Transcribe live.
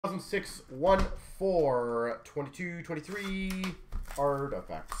2006-14, 22-23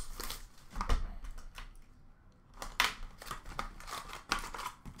 artifacts.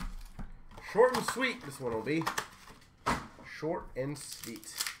 Short and sweet, this one will be. Short and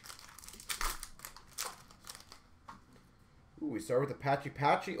sweet. Ooh, we start with the patchy.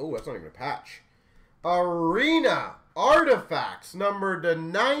 Oh, that's not even a patch. Arena Artifacts, numbered to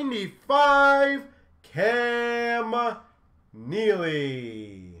 95, Cam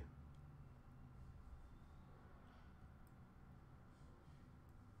Neely.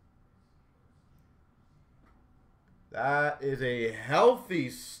 That is a healthy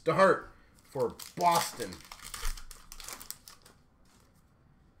start for Boston.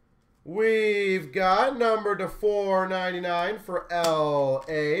 We've got number to 499 for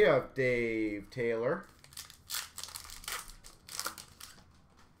LA of Dave Taylor.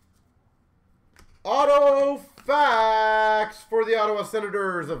 Auto Facts for the Ottawa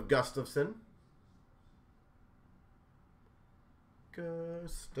Senators of Gustafson.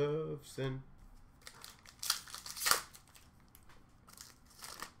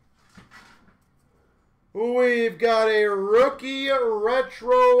 We've got a rookie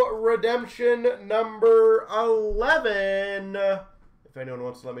retro redemption number 11. If anyone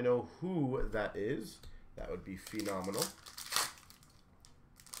wants to let me know who that is, that would be phenomenal.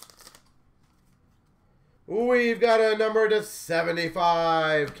 We've got a number to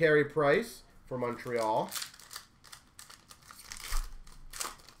 75, Carey Price for Montreal.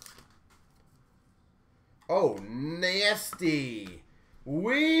 Oh, nasty.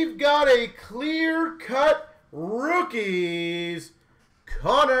 We've got a clear-cut rookies,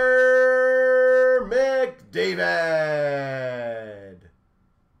 Connor McDavid.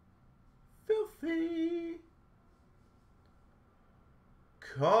 Filthy.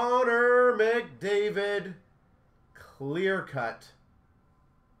 Connor McDavid, clear-cut.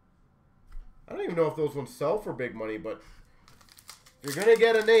 I don't even know if those ones sell for big money, but if you're going to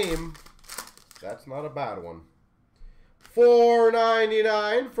get a name, that's not a bad one.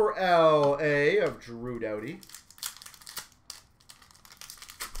 $4.99 for LA of Drew Doughty.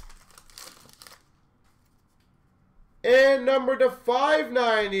 And number to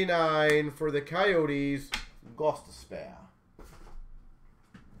 5.99 for the Coyotes, Gostisbehere.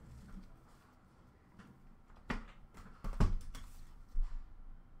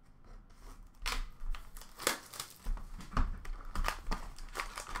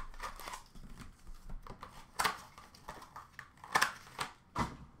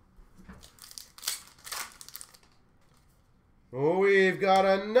 We've got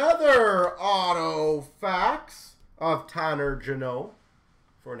another auto facts of Tanner Jeannot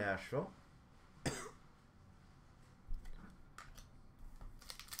for Nashville.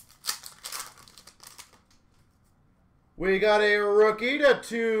 We got a rookie to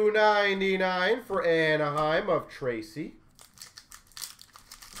 2.99 for Anaheim of Tracy.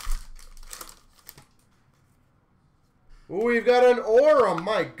 We've got an Orem.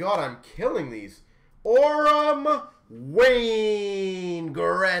 My God, I'm killing these. Orem Wayne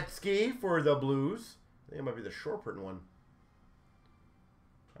Gretzky for the Blues. I think it might be the short print one.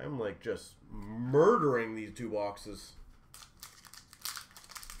 I'm like just murdering these two boxes.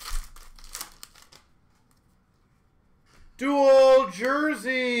 Dual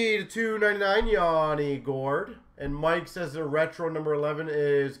jersey to 2.99, Yanni Gord. And Mike says the retro number 11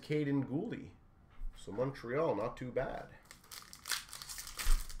 is Caden Gooley. So Montreal, not too bad.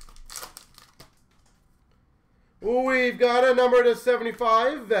 We've got a number to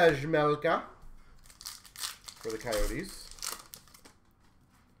 75, Vejmelka for the Coyotes.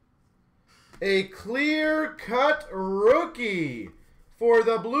 A clear-cut rookie for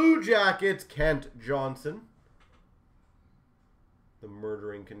the Blue Jackets, Kent Johnson. The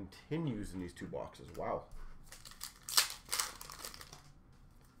murdering continues in these two boxes. Wow.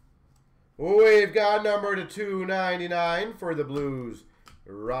 We've got number to 2.99 for the Blues,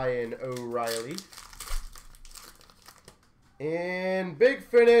 Ryan O'Reilly. And big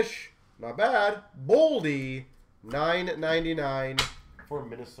finish, not bad, Boldy, $9.99 for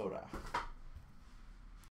Minnesota.